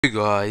Hey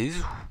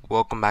guys,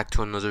 welcome back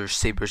to another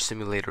Saber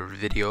Simulator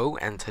video,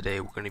 and today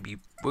we're gonna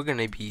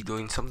be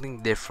doing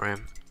something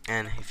different.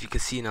 And if you can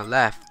see on the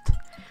left,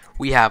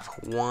 we have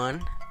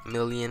 1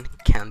 million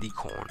candy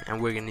corn, and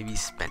we're gonna be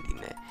spending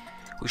it.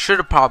 We should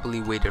have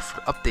probably waited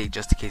for the update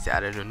just in case they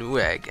added a new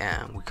egg,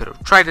 and we could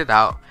have tried it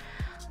out.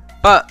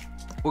 But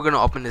we're gonna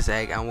open this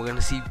egg, and we're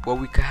gonna see what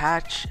we could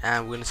hatch,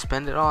 and we're gonna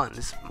spend it all. And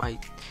it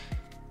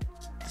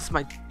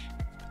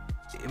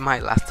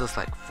might last us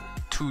like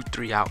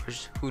 2-3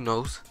 hours, who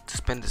knows, to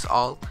spend this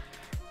all.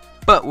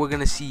 But we're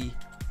gonna see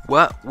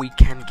what we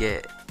can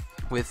get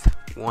with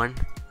 1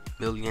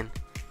 million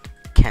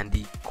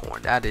candy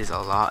corn. That is a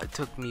lot. It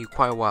took me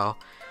quite a while.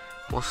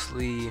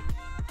 Mostly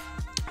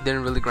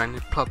didn't really grind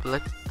in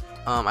public.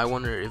 I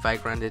wonder if I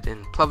grinded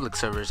in public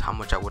servers how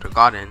much I would have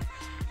gotten,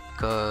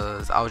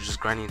 because I was just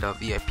grinding the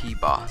VIP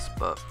boss.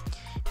 But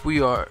we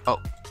are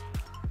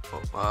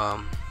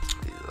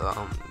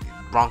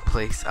wrong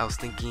place. I was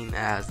thinking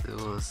as it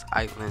was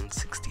island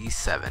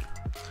 67.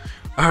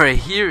 Alright,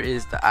 here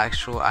is the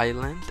actual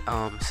island,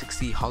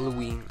 60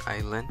 Halloween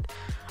island.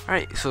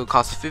 Alright, so it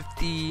costs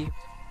 50,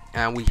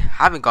 and we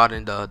haven't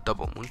gotten the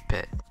double moon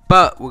pit,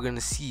 but we're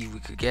gonna see if we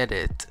could get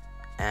it.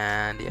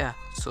 And yeah,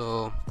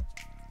 so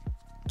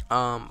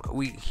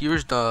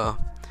here's the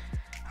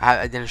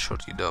I didn't show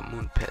you the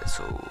moon pit,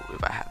 so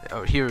if I have it,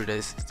 oh, here it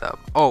is. It's the,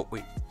 oh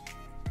wait,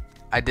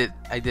 I did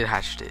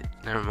hatch it,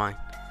 never mind.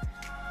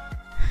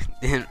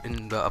 in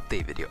the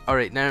update video.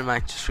 Alright, never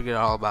mind, just forget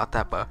all about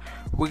that. But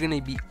we're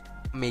gonna be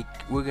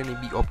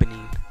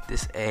opening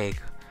this egg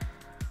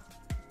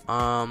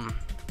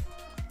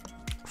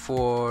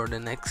for the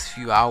next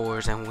few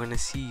hours, and we're gonna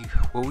see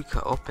what we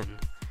could open.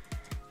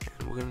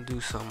 And we're gonna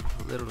do some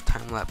little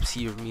time lapse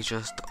here of me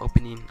just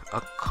opening a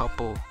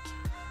couple.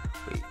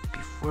 Wait,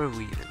 before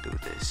we even do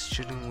this,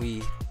 shouldn't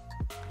we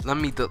let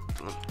me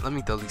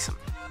delete some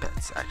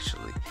pets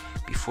actually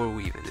before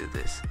we even do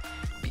this,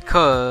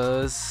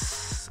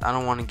 because I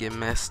don't want to get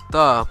messed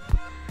up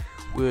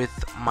with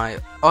my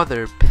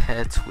other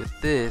pets with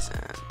this.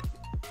 And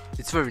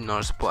it's very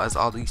noticeable as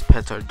all these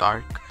pets are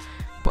dark,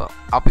 but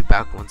I'll be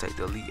back once I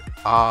delete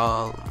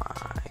all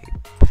my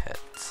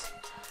pets.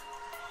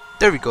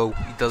 There we go,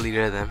 we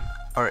deleted them.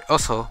 Alright,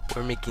 also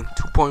we're making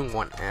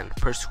 2.1, and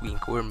per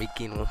week we're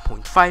making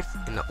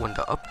 1.5 when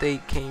the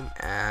update came,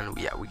 and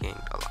yeah, we gained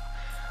a lot.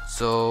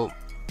 So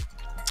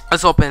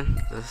let's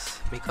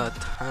make a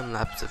time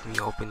lapse of me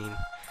opening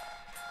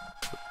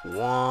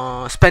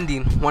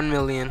spending 1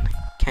 million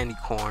candy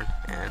corn,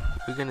 and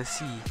we're gonna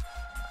see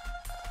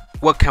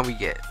what can we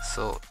get.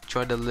 So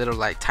enjoy the little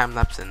like time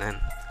lapse, and then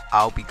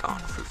I'll be gone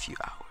for a few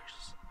hours.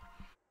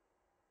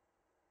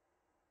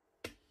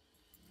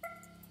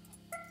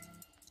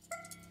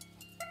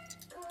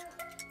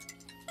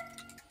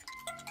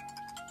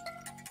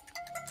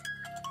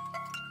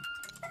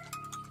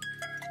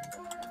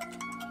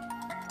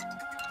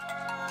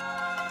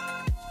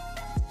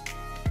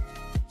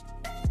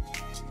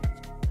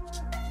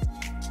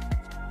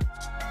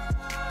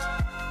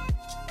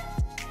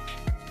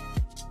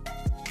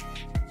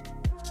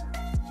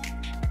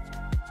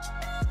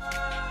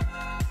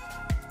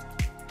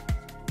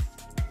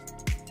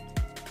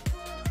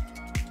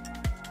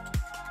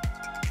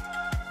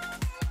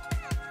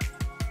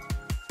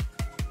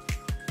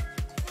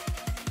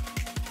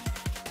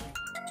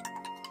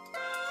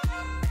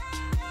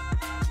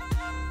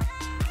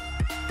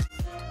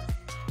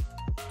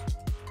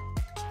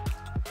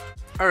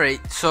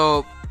 Alright,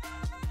 so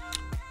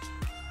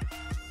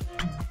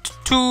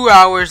 2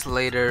 hours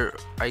later,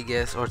 I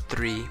guess, or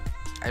 3.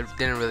 I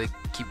didn't really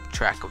keep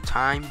track of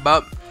time,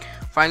 but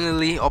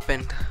finally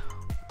opened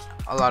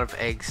a lot of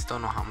eggs.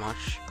 Don't know how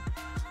much.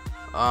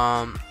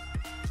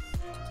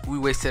 We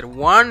wasted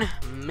 1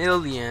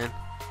 million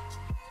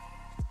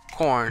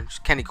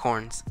candy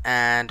corns,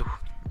 and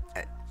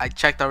I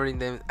checked already.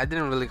 I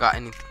didn't really got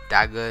anything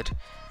that good,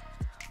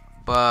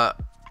 but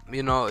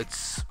you know, it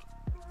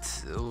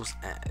was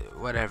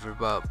whatever.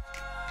 But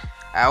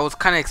I was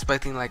kind of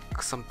expecting like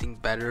something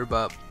better,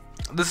 but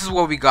this is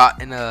what we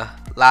got in the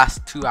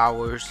last 2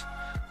 hours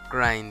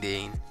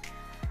grinding.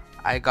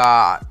 I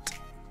got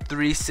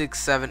 3, 6,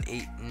 7,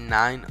 8,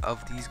 9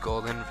 of these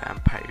golden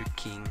vampire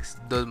kings,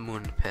 the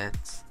moon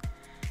pets,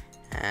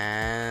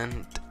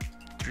 and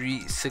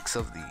 6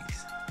 of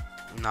these.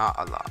 Not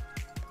a lot,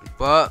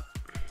 but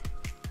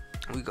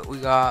we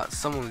got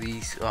some of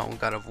these. We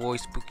got a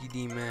voice spooky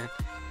demon,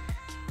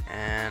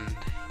 and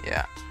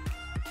yeah,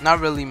 not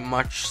really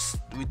much.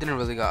 We didn't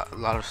really got a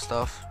lot of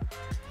stuff,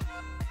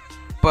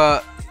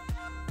 but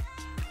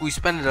we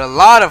spent a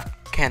lot of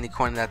candy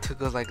corn that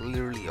took us like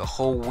literally a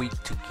whole week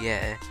to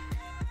get.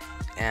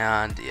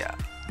 And yeah,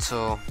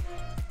 so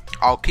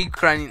I'll keep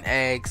grinding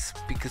eggs,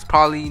 because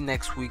probably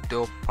next week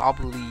they'll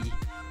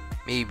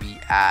maybe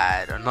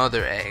add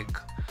another egg,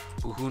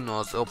 but who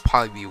knows, it'll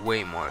probably be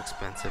way more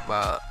expensive,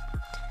 but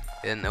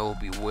then it will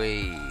be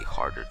way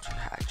harder to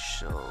hatch.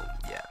 So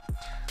yeah,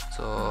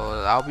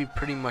 so that'll be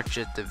pretty much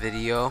it, the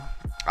video.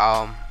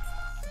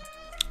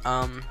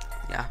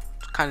 Yeah,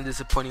 kind of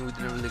disappointing. We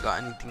didn't really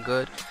got anything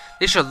good.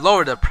 They should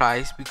lower the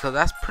price because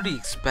that's pretty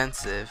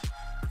expensive,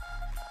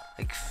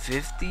 like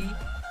 50.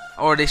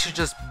 Or they should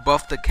just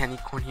buff the candy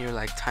corn here,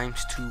 like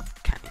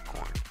 ×2 candy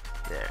corn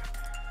there.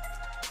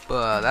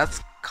 But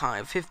that's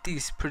kind of 50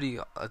 is pretty.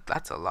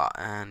 That's a lot,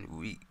 and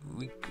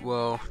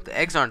well, the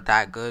eggs aren't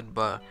that good,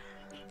 but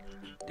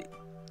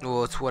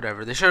well, it's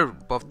whatever. They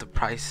should buff the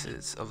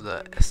prices of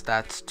the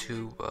stats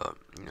too, but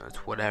you know, it's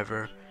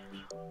whatever.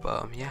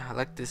 But yeah, I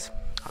like this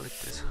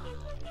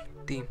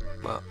theme.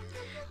 But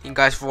thank you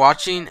guys for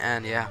watching,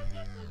 and yeah,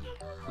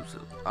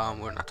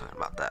 we're not talking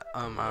about that.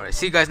 Alright,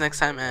 see you guys next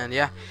time, and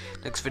yeah,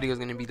 next video is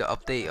gonna be the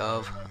update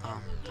of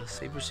the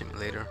Saber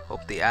Simulator.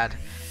 Hope they add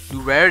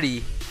new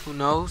rarity. Who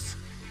knows?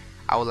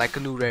 I would like a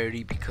new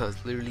rarity because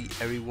literally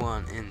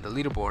everyone in the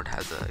leaderboard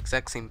has the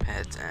exact same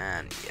pets,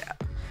 and yeah,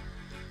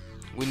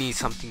 we need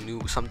something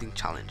new, something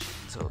challenging.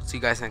 So see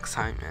you guys next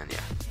time, and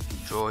yeah,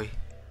 enjoy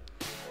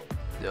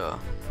the